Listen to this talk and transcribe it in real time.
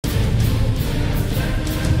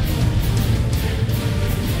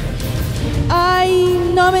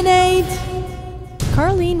nominate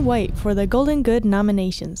Carleen White for the Golden Good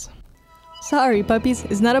nominations. Sorry, puppies,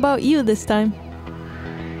 it's not about you this time.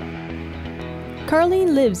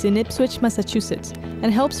 Carleen lives in Ipswich, Massachusetts,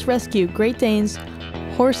 and helps rescue Great Danes,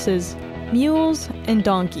 horses, mules, and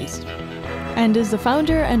donkeys, and is the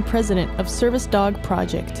founder and president of Service Dog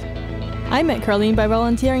Project. I met Carleen by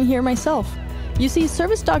volunteering here myself. You see,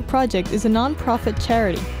 Service Dog Project is a non-profit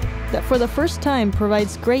charity that for the first time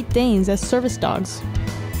provides Great Danes as service dogs.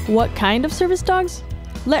 What kind of service dogs?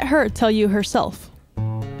 Let her tell you herself.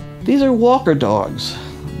 These are walker dogs.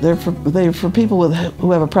 They're for people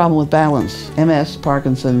who have a problem with balance, MS,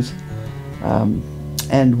 Parkinson's,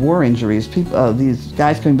 and war injuries. These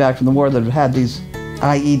guys coming back from the war that have had these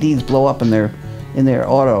IEDs blow up in their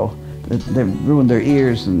auto, they've ruined their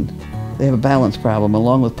ears, and they have a balance problem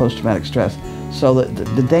along with post-traumatic stress. So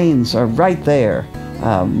the Danes are right there.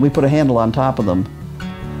 We put a handle on top of them,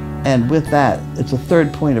 and with that, it's a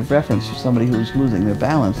third point of reference for somebody who's losing their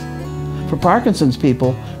balance. For Parkinson's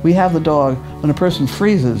people, we have the dog, when a person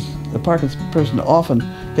freezes, the Parkinson's person often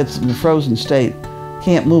gets in a frozen state,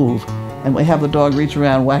 can't move, and we have the dog reach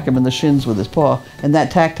around, whack him in the shins with his paw, and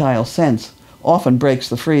that tactile sense often breaks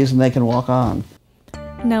the freeze and they can walk on.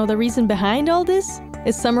 Now, the reason behind all this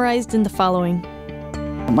is summarized in the following.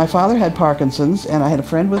 My father had Parkinson's, and I had a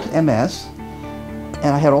friend with MS,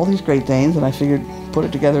 and I had all these Great Danes, and I figured put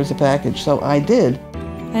it together as a package, so I did.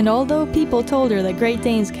 And although people told her that Great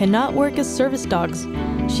Danes cannot work as service dogs,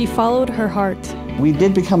 she followed her heart. We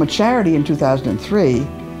did become a charity in 2003,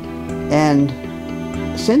 and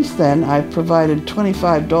since then I've provided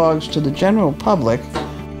 25 dogs to the general public.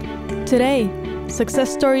 Today,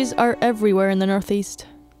 success stories are everywhere in the Northeast.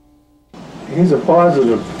 He's a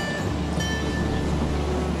positive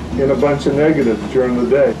and a bunch of negatives during the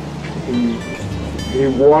day. He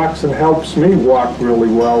walks and helps me walk really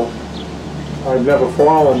well. I've never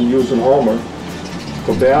fallen using Homer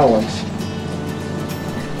for balance.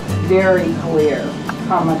 Very clear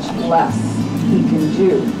how much less he can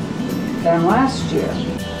do than last year.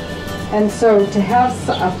 And so to have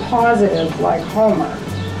a positive like Homer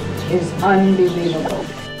is unbelievable.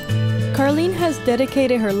 Carleen has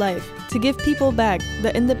dedicated her life to give people back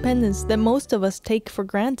the independence that most of us take for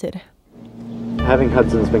granted. Having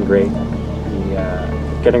Hudson's been great.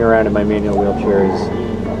 Getting around in my manual wheelchair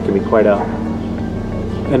can be quite a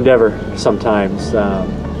endeavor sometimes,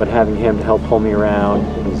 but having him to help pull me around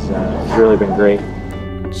has really been great.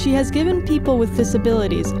 She has given people with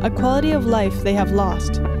disabilities a quality of life they have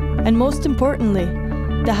lost, and most importantly,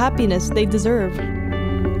 the happiness they deserve.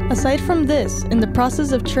 Aside from this, in the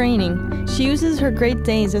process of training, she uses her Great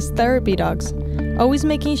Danes as therapy dogs, always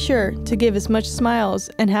making sure to give as much smiles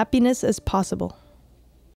and happiness as possible.